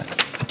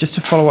Just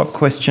a follow-up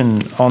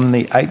question. On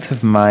the 8th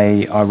of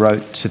May, I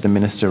wrote to the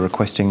Minister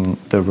requesting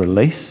the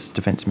release,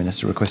 Defence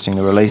Minister requesting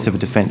the release of a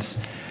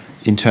Defence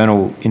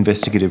internal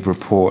investigative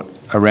report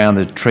around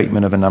the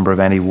treatment of a number of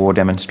anti-war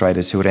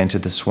demonstrators who had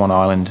entered the Swan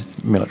Island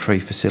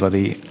military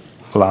facility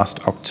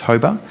last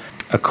October.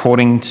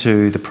 According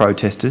to the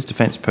protesters,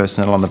 Defence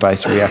personnel on the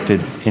base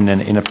reacted in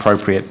an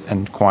inappropriate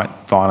and quite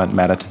violent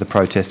manner to the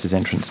protesters'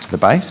 entrance to the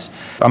base.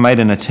 I made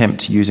an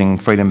attempt using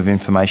freedom of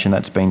information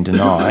that's been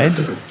denied.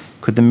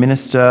 Could the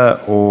Minister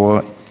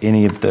or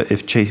any of the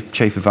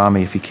Chief of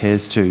Army, if he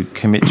cares to,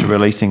 commit to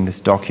releasing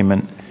this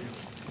document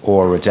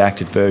or a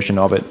redacted version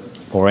of it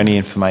or any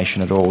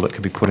information at all that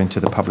could be put into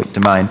the public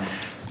domain?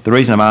 The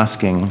reason I'm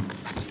asking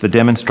is the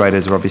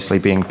demonstrators are obviously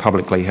being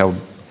publicly held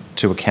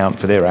to account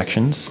for their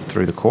actions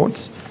through the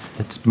courts.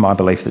 It's my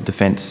belief that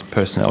Defence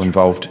personnel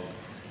involved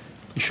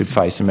should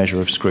face a measure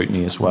of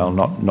scrutiny as well,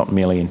 not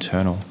merely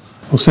internal.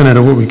 Well,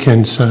 Senator, what we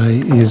can say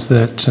is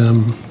that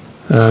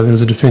there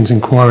was a Defence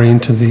inquiry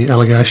into the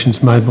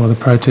allegations made by the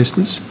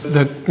protesters.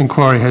 That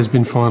inquiry has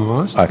been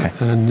finalised, okay,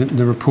 and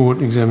the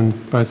report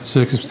examined both the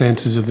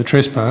circumstances of the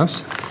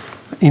trespass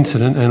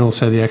incident and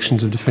also the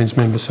actions of Defence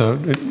members, so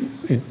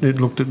it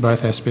looked at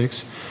both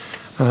aspects.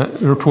 The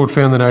report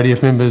found that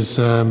ADF members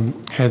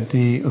had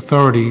the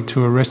authority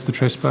to arrest the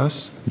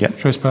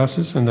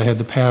trespassers, and they had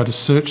the power to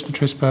search the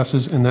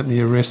trespassers, and that the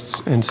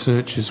arrests and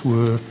searches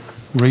were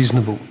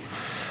reasonable.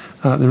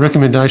 The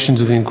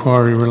recommendations of the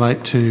inquiry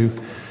relate to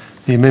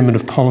the amendment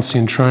of policy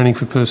and training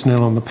for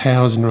personnel on the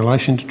powers in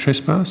relation to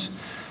trespass,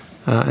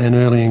 and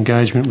early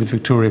engagement with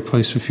Victoria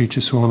Police for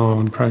future Swan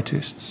Island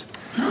protests.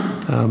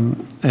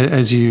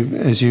 As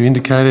you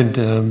indicated,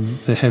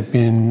 there have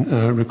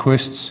been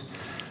requests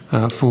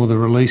for the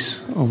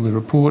release of the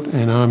report,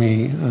 and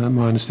Army,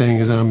 my understanding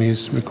is Army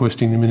is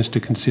requesting the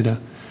Minister consider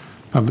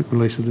public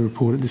release of the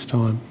report at this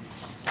time.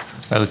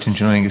 Lieutenant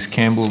General Angus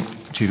Campbell,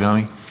 Chief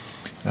Army.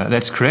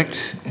 That's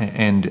correct,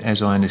 and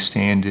as I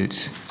understand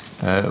it,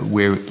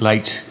 we're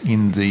late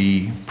in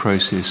the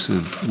process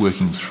of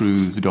working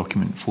through the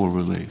document for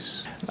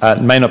release.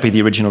 It may not be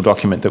the original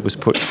document that was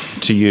put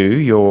to you.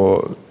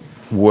 You're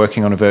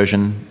working on a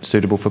version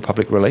suitable for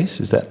public release.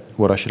 Is that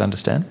what I should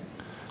understand?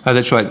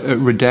 That's right.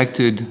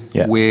 Redacted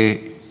yeah, where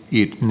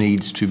it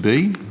needs to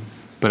be,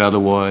 but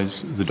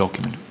otherwise the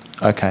document.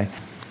 Okay.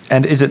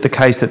 And is it the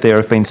case that there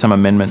have been some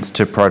amendments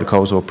to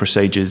protocols or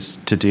procedures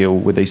to deal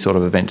with these sort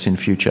of events in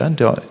future?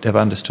 Have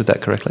I understood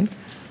that correctly?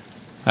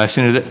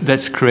 Senator,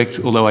 that's correct,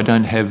 although I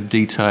don't have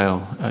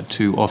detail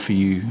to offer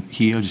you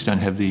here. I just don't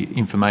have the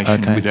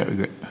information with that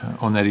regard,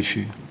 on that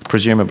issue.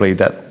 Presumably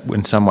that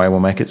in some way will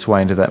make its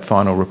way into that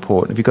final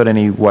report. Have you got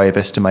any way of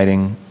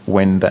estimating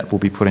when that will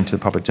be put into the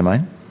public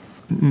domain?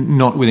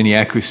 Not with any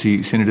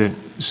accuracy, Senator.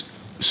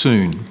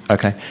 Soon.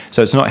 Okay,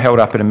 so it's not held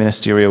up at a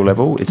ministerial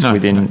level. It's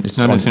within.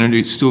 No, Senator.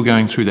 It's still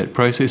going through that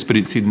process, but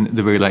it's in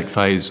the very late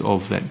phase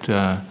of that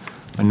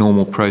a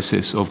normal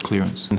process of clearance.